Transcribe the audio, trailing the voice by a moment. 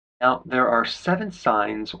Now, there are 7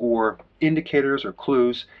 signs or indicators or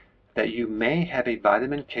clues that you may have a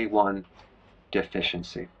vitamin K1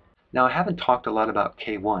 deficiency. Now, I haven't talked a lot about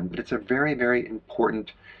K1, but it's a very, very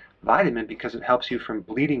important vitamin because it helps you from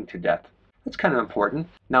bleeding to death. That's kind of important.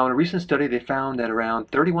 Now, in a recent study, they found that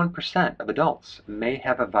around 31% of adults may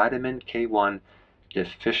have a vitamin K1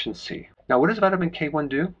 deficiency. Now, what does vitamin K1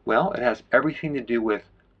 do? Well, it has everything to do with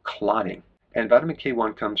clotting. And vitamin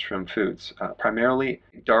K1 comes from foods, primarily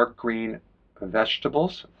dark green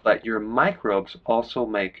vegetables, but your microbes also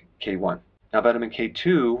make K1. Now, vitamin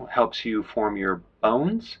K2 helps you form your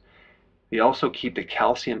bones. They also keep the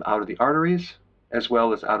calcium out of the arteries as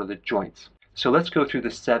well as out of the joints. So let's go through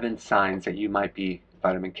the 7 signs that you might be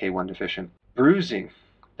vitamin K1 deficient. Bruising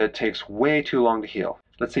that takes way too long to heal.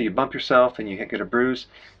 Let's say you bump yourself and you get a bruise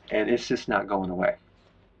and it's just not going away.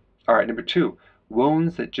 All right, number 2,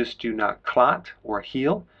 wounds that just do not clot or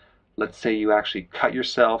heal. Let's say you actually cut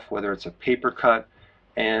yourself, whether it's a paper cut,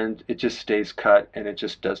 and it just stays cut and it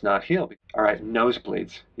just does not heal. All right,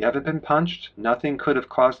 nosebleeds. You haven't been punched, nothing could have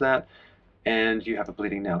caused that, and you have a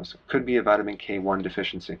bleeding nose. Could be a vitamin K1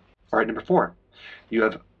 deficiency. All right, number 4, you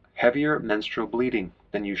have heavier menstrual bleeding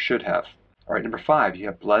than you should have. All right, number 5, you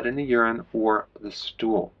have blood in the urine or the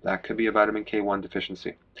stool. That could be a vitamin K1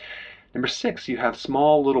 deficiency. Number 6, you have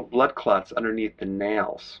small little blood clots underneath the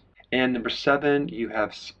nails. And number 7, you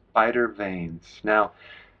have spider veins. Now,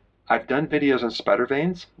 I've done videos on spider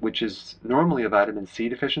veins, which is normally a vitamin C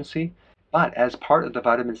deficiency, but as part of the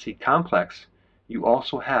vitamin C complex, you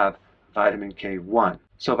also have vitamin K1.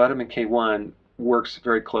 So vitamin K1 works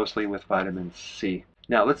very closely with vitamin C.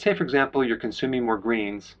 Now, let's say, for example, you're consuming more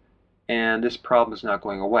greens and this problem is not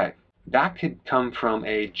going away. That could come from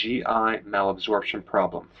a GI malabsorption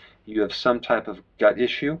problem. You have some type of gut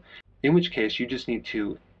issue, in which case you just need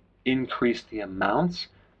to increase the amounts,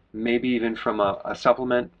 maybe even from a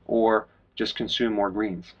supplement, or just consume more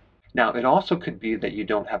greens. Now, it also could be that you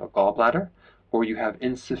don't have a gallbladder, or you have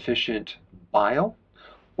insufficient bile,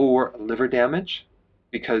 or liver damage,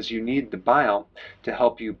 because you need the bile to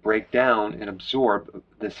help you break down and absorb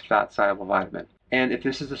this fat-soluble vitamin. And if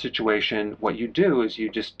this is the situation, what you do is you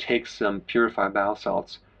just take some purified bile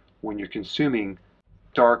salts when you're consuming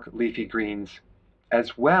dark leafy greens,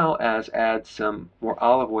 as well as add some more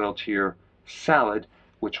olive oil to your salad,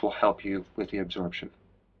 which will help you with the absorption.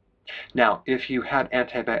 Now, if you had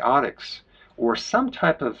antibiotics or some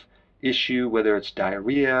type of issue, whether it's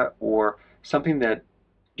diarrhea or something that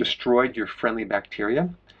destroyed your friendly bacteria,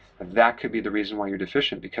 that could be the reason why you're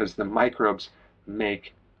deficient, because the microbes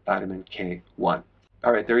make vitamin K1.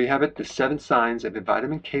 All right, there you have it, the 7 signs of a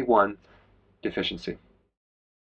vitamin K1 deficiency.